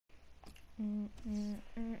Let's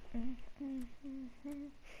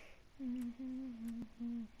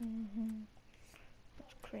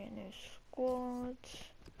create a new squad.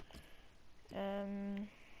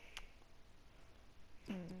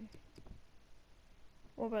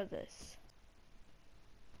 What about this?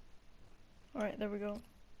 Alright, there we go.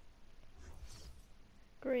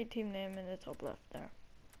 Great team name in the top left there.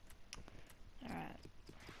 Alright.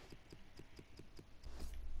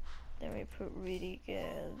 Then we put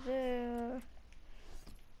Rudiger there.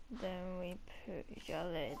 Then we put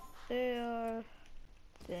Jallet there.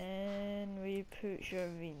 Then we put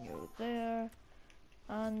Gervinho there.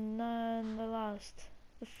 And then the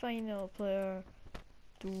final player,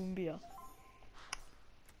 Doumbia.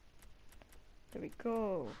 There we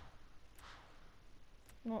go.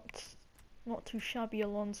 Not too shabby,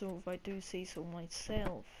 Alonso, if I do say so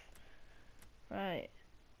myself. Right,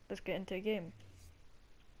 let's get into a game.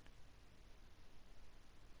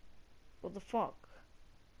 What the fuck?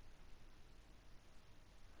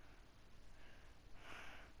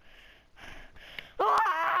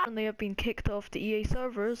 And they have been kicked off the EA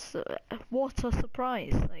servers. What a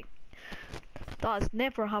surprise! Like, that's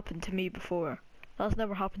never happened to me before. That's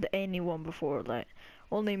never happened to anyone before. Like,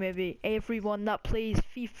 only maybe everyone that plays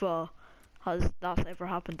FIFA that's ever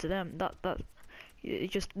happened to them. That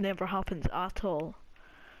it just never happens at all.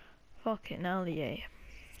 Fucking hell, EA.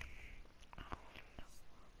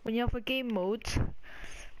 When you have a game mode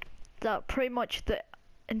that pretty much the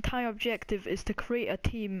entire objective is to create a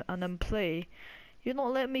team and then play, you're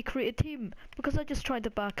not letting me create a team because I just tried to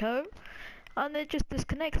back out and it just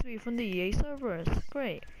disconnects me from the EA servers.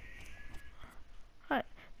 Great. Right,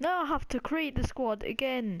 now I have to create the squad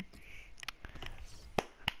again.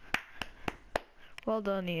 Well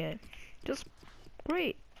done, EA. Just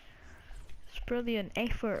great. It's brilliant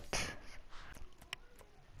effort.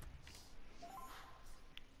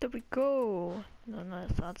 There we go. Then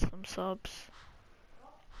let's add some subs.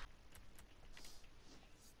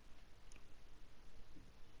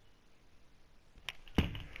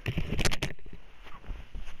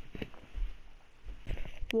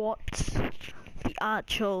 What the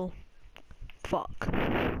actual fuck?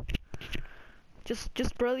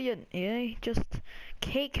 Just brilliant, eh? Just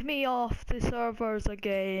kick me off the servers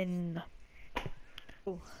again.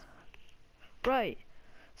 Oh. Right.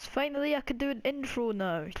 So finally I can do an intro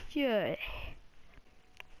now. Yeah.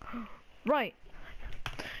 Right.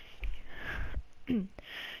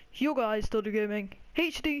 Yo guys, Total Gaming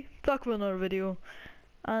HD, back with another video.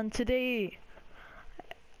 And today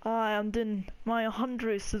I am doing my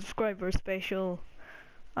 100th subscriber special,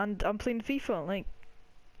 and I'm playing FIFA. Like,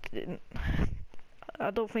 I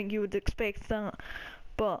don't think you would expect that,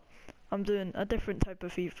 but I'm doing a different type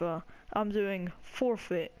of FIFA. I'm doing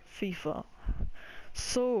Forfeit FIFA.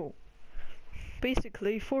 So,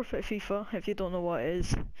 basically, Forfeit FIFA, if you don't know what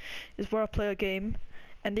it is where I play a game,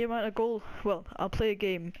 and the amount of goal, well, I'll play a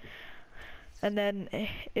game, and then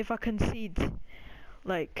if I concede,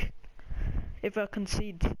 like, if I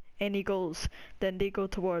concede any goals, then they go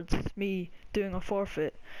towards me doing a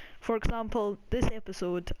forfeit. For example, this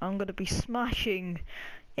episode, I'm gonna be smashing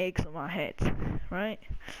eggs on my head, right?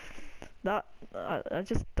 That I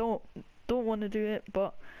just don't want to do it,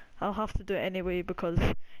 but I'll have to do it anyway, because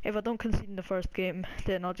if I don't concede in the first game,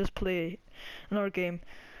 then I'll just play another game,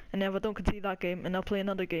 and if I don't concede that game, and I'll play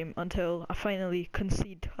another game until I finally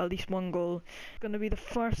concede at least one goal. It's gonna be the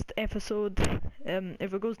first episode.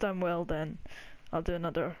 If it goes down well, then I'll do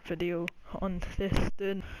another video on this.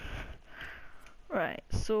 Right,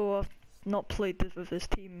 so I've not played this with this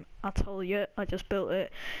team at all yet. I just built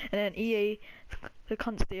it, and then EA, the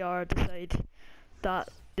cunts they are, decide that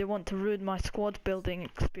they want to ruin my squad building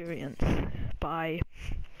experience by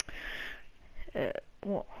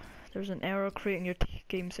what? There's an error creating your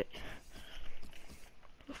game set.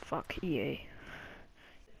 Fuck EA.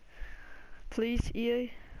 Please,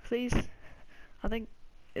 EA, please. I think.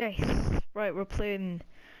 Yes. Right, we're playing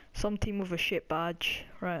some team with a shit badge.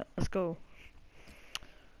 Right, let's go.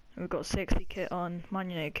 We've got sexy kit on, Man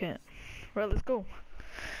United kit. Right, let's go.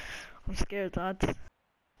 I'm scared, lads.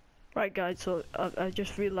 Right, guys. So I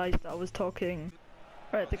just realised that I was talking.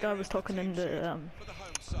 Right, the guy was talking in the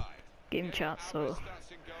game chat. So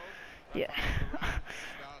yeah,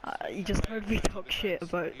 you just heard me talk shit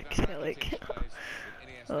about Celtic.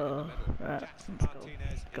 Oh, right. Let's go.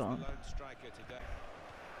 Go on.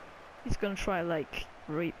 He's gonna try like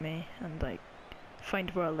rape me and like find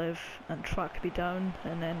where I live and track me down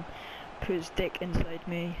and then put his dick inside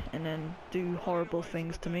me and then do horrible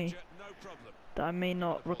things to me that I may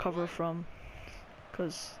not recover from,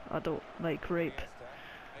 because I don't like rape.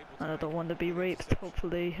 and I don't want to be raped.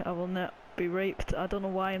 Hopefully I will not be raped. I don't know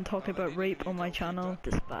why I'm talking about rape on my channel.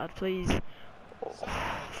 This is bad, please.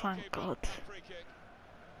 Oh, thank God.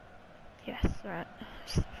 Yes, right.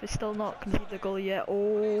 We're still not conceded the goal yet.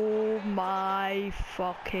 Oh my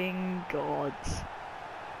fucking God.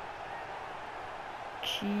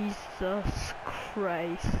 Jesus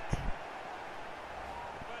Christ.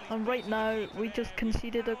 And right now, we just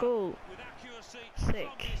conceded a goal.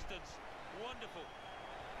 Sick.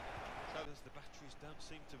 The batteries don't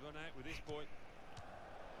seem to run out with this boy.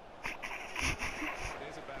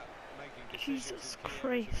 Jesus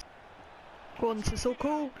Christ. Go on,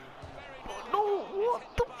 Sissoko. Oh no, what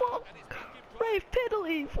the fuck? Ref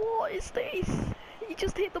penalty, what is this? He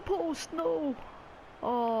just hit the post, no.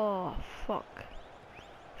 Oh, fuck.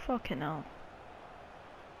 Fucking hell.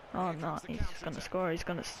 Oh no, he's gonna score, he's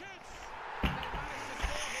gonna...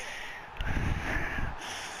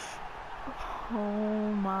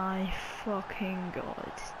 Oh my fucking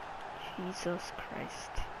God. Jesus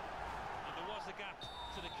Christ.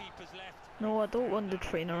 No, I don't want the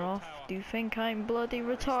trainer off. Do you think I'm bloody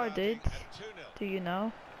retarded? Do you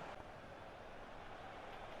know?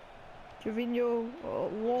 Jovino,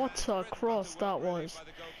 what a cross that was.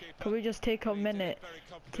 Can we just take a minute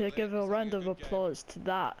to give a round of applause to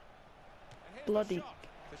that bloody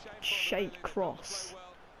shite cross?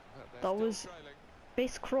 That was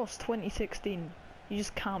best cross 2016. You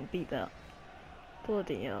just can't beat that.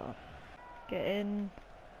 Bloody hell. Get in.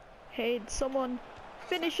 Head, someone.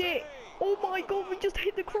 Finish it. Oh my God, we just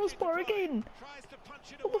hit the crossbar again.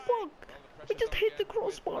 What the fuck? We just hit the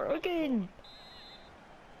crossbar again.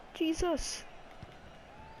 Jesus.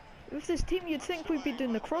 With this team, you'd think we'd be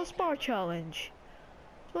doing the crossbar challenge.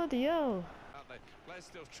 Bloody hell.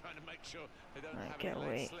 Right, get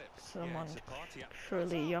away. Someone,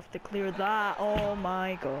 surely you have to clear that. Oh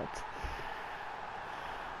my God.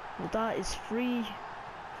 Well, that is 3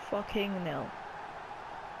 fucking nil.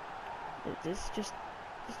 It's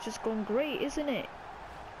just going great, isn't it?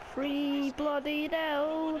 3 bloody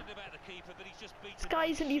nil. This guy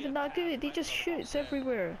isn't even that good. He just shoots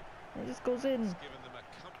everywhere. It just goes in.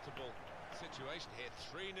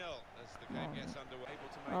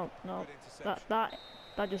 Oh no,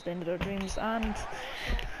 that just ended our dreams. And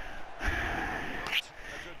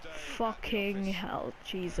fucking hell,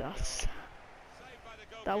 Jesus.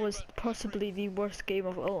 That was possibly the worst game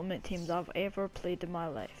of Ultimate Teams I've ever played in my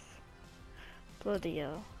life. Bloody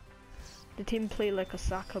hell. The team played like a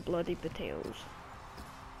sack of bloody potatoes.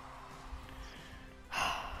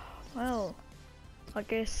 Well, I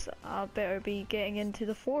guess I better be getting into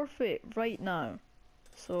the forfeit right now.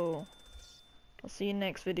 So, I'll see you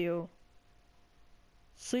next video.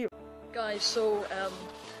 See you. Guys, so,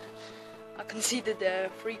 I conceded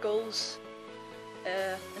 3 goals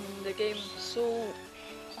in the game, so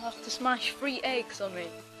I have to smash 3 eggs on me.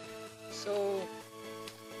 So,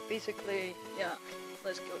 basically, yeah,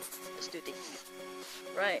 let's go. Let's do this.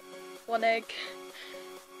 Right, 1 egg.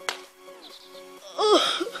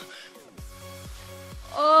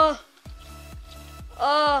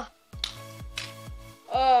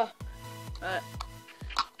 Right.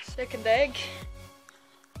 2nd egg.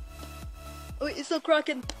 Oh, it's not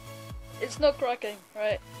cracking. It's not cracking.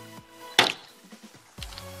 Right.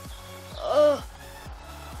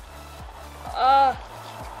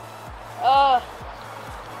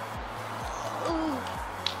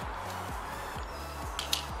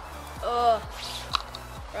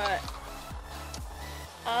 Right.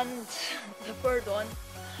 And the 3rd one.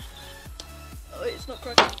 Oh, it's not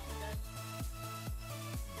cracking.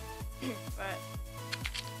 Right.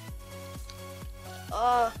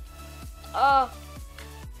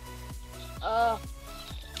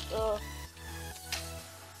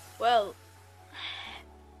 Well,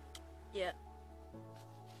 yeah.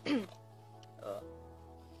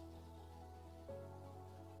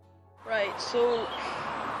 Right, so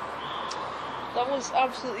that was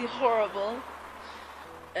absolutely horrible.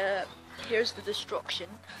 Here's the destruction.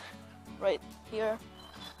 Right here.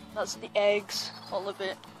 That's the eggs, all of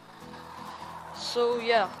it. So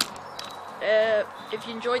yeah, if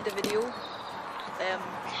you enjoyed the video,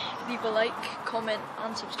 leave a like, comment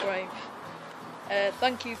and subscribe.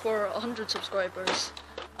 Thank you for 100 subscribers,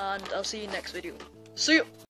 and I'll see you next video. See you!